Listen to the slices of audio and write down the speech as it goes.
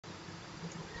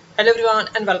Hello everyone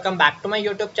and welcome back to my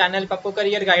YouTube channel Pappu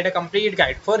Career Guide, a complete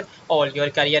guide for all your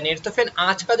career needs। तो फिर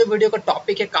आज का जो video का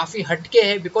topic है काफी हटके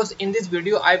है because in this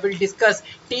video I will discuss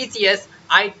TCS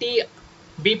IT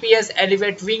BPS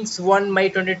Elevate Wings 1 May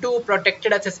 22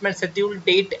 protected assessment schedule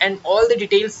date and all the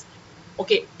details।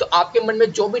 Okay तो आपके मन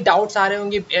में जो भी डाउट्स आ रहे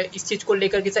होंगे इस चीज को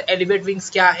लेकर कि सर एलिवेट विंग्स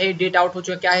क्या है, डेट आउट हो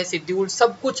चुका क्या है, शेड्यूल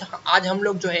सब कुछ आज हम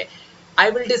लोग जो है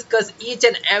I will discuss each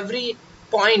and every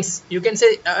points, you can say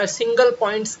single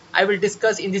points I will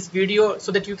discuss in this video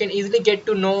so that you can easily get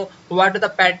to know what are the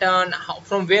pattern, how,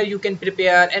 from where you can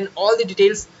prepare, and all the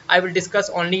details I will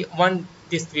discuss only one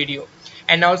this video।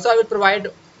 And also I will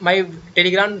provide my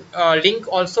telegram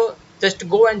link also, just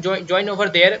go and join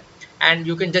over there and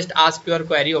you can just ask your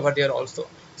query over there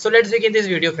also। So let's begin this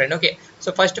video friend। Okay,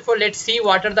 so first of all let's see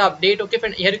what are the update। Okay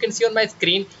friend, here you can see on my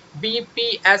screen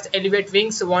BPS Elevate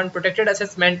Wings 1 protected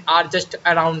assessment are just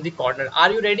around the corner। Are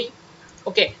you ready?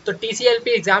 Okay, so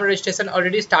TCLP exam registration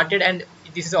already started and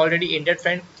this is already ended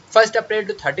friend। 1st April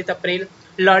to 30th April,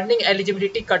 learning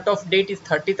eligibility cutoff date is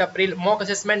 30th April, mock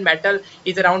assessment battle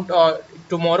is around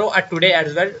tomorrow or today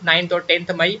as well, 9th or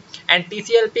 10th May, and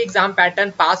TCLP exam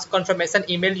pattern pass confirmation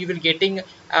email you will getting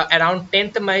around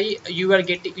 10th May। You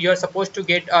are supposed to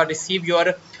get receive your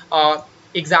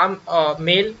exam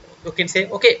mail, you can say,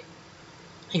 okay,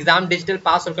 exam digital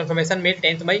pass or confirmation mail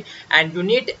 10th May, and you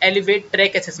need elevate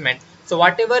track assessment। so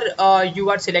whatever you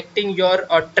are selecting your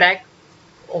track,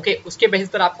 okay उसके basis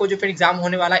पर आपको जो फिर exam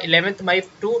होने वाला 11th May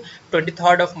to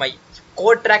 23rd of May।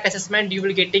 Core track assessment you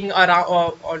will getting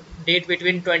date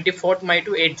between 24th May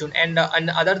to 8 June, and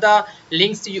other the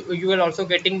links you will also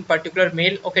getting particular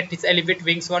mail। okay, this elevate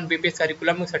wings 1 BPS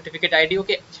curriculum certificate ID,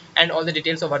 okay, and all the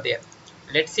details over there।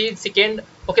 let's see second।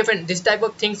 okay friend, this type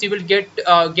of things you will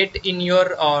get in your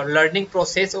learning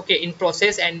process, okay, in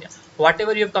process, and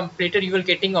whatever you have completed you will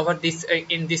getting over this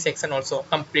in this section also,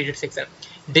 completed section।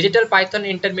 digital Python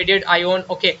intermediate ion,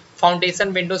 okay,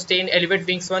 foundation Windows 10 elevate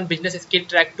wings 1 business skill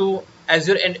track 2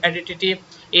 Azure and identity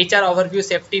HR overview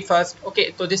safety first। okay,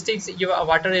 so these things you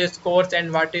what are your scores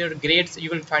and what are your grades you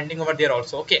will finding over there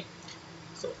also। okay,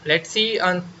 so let's see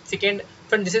on second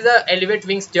friend, this is the elevate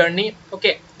wings journey।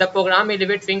 okay, the program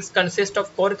elevate wings consists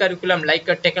of core curriculum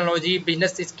like technology,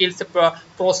 business skills,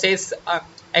 process,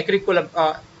 curriculum,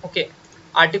 okay,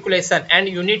 articulation, and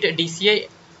unit DCA,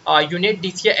 unit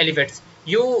DCA elevates।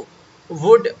 You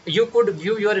could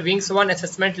view your wings 1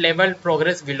 assessment level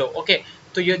progress below। okay,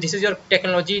 so this is your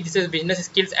technology, this is business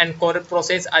skills and core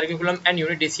process, curriculum, and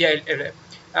unit DCA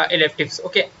electives।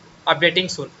 okay, updating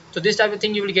soon। so this type of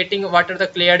thing you will getting what are the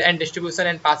cleared and distribution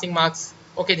and passing marks।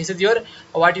 okay, this is your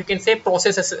what you can say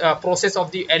process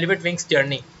of the elevate wings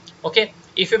journey। okay,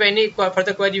 if you have any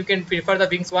further query you can prefer the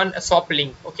wings 1 shop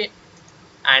link। okay,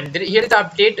 and here is the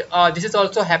update, this is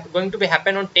also going to be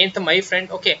happen on 10th May friend।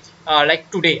 okay, like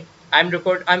today I'm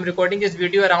recording this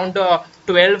video around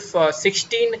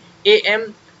 12:16 a.m.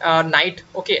 night।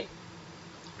 okay,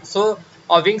 so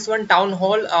wings 1 town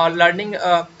hall learning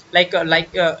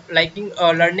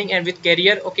learning and with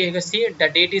career। okay, you can see the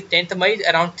date is 10th May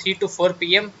around 3 to 4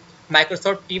 p.m.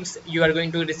 Microsoft Teams you are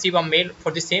going to receive a mail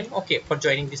for the same, okay, for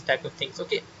joining this type of things।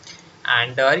 okay,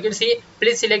 and you can see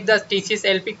please select the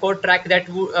TCS code track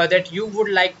that you would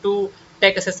like to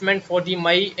take assessment for the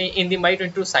May in the May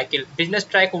 22 cycle, business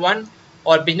track 1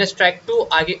 or business track 2,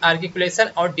 articulation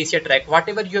or DCA track,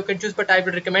 whatever you can choose, but I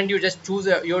will recommend you just choose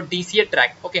your DCA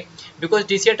track। okay, because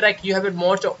DCA track you have a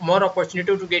more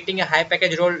opportunity to getting a high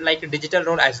package role like digital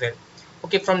role as well।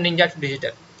 okay, from Ninja to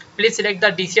digital, please select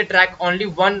the DCA track only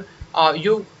one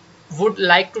you would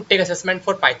like to take assessment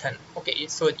for Python। okay,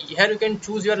 so here you can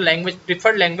choose your language,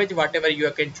 preferred language, whatever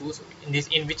you can choose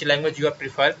in which language you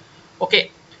prefer।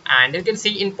 okay, and you can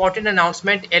see important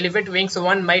announcement, elevate wings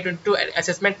 1 May 22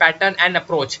 assessment pattern and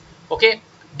approach। okay,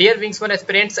 dear wings 1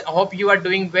 aspirants, I hope you are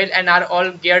doing well and are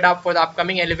all geared up for the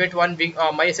upcoming elevate 1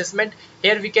 May assessment।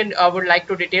 here we can would like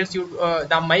to details you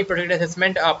the May project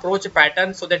assessment approach pattern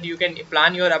so that you can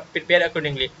plan your prepare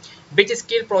accordingly। which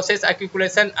skill process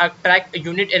articulation track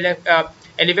unit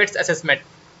elevates assessment,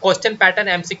 question pattern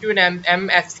MCQ and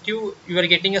MSQ you are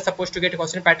getting supposed to get a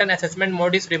question pattern, assessment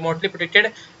mode is remotely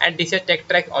protected, and this is tech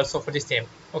track also for the same।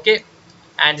 okay,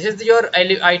 and this is your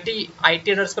IT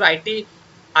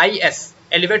IS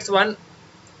elevates 1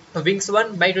 wings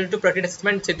 1 by 22 protected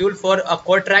assessment schedule for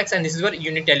core tracks, and this is your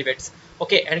unit elevates।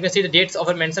 okay, and you can see the dates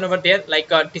over mentioned over there like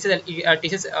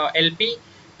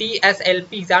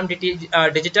TSLP exam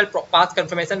digital pass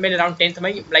confirmation mail around 10th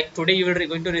May, like today you will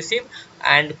going to receive,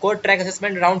 and core track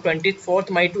assessment around 24th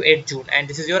May to 8 June, and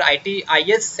this is your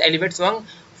IS elevates 1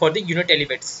 for the unit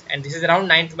elevates, and this is around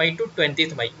 9th May to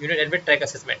 20th May unit elevate track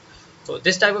assessment। So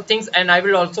this type of things, and I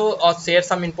will also share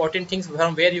some important things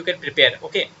from where you can prepare.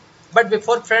 Okay, but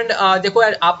before friend देखो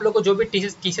यार, आप लोग को जो भी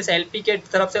TCS LP के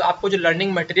तरफ से आपको जो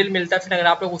लर्निंग मटेरियल मिलता है, फिर अगर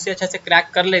आप लोग उसे अच्छे से क्रैक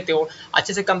कर लेते हो,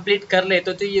 अच्छे से कंप्लीट कर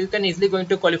लेते हो, तो you can easily going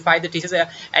to qualify the TCS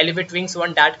Elevate Wings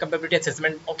 1 DAT compatibility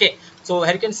assessment. Okay, so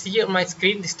here you can see on my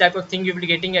screen this type of thing. You will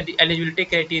be getting eligibility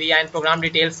criteria and program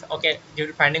details. Okay, you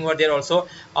will be finding over there also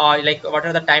like what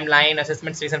are the timeline,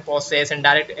 assessment selection process, and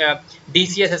direct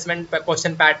DCA assessment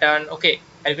question pattern. Okay,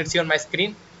 you can see on my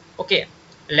screen. Okay,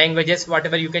 languages,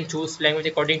 whatever you can choose language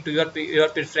according to your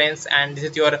preference, and this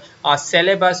is your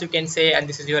syllabus, you can say, and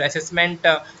this is your assessment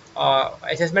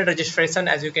registration,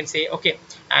 as you can say. Okay,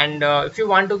 and if you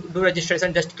want to do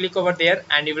registration, just click over there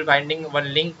and you will finding one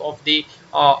link of the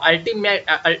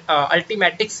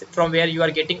ultimatics, from where you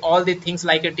are getting all the things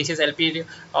like a TCS LP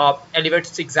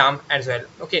Elevate exam as well.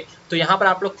 Okay, तो यहाँ पर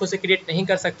आप लोग खुद से create नहीं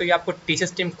कर सकते, ये आपको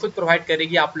TCS टीम खुद प्रोवाइड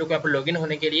करेगी आप लोग को यहाँ पर लॉगिन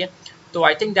होने के लिए. तो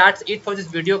I think that's it for this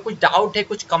video. कुछ डाउट है,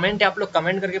 कुछ कमेंट है, आप लोग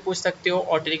कमेंट करके पूछ सकते हो,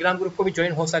 और टेलीग्राम ग्रुप को भी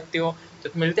ज्वाइन हो सकते हो. तो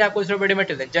मिलते हैं आपको इस वीडियो में.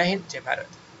 जय हिंद, जय भारत.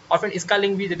 और फिर इसका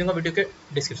लिंक भी दे दूंगा वीडियो के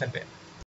डिस्क्रिप्शन पे.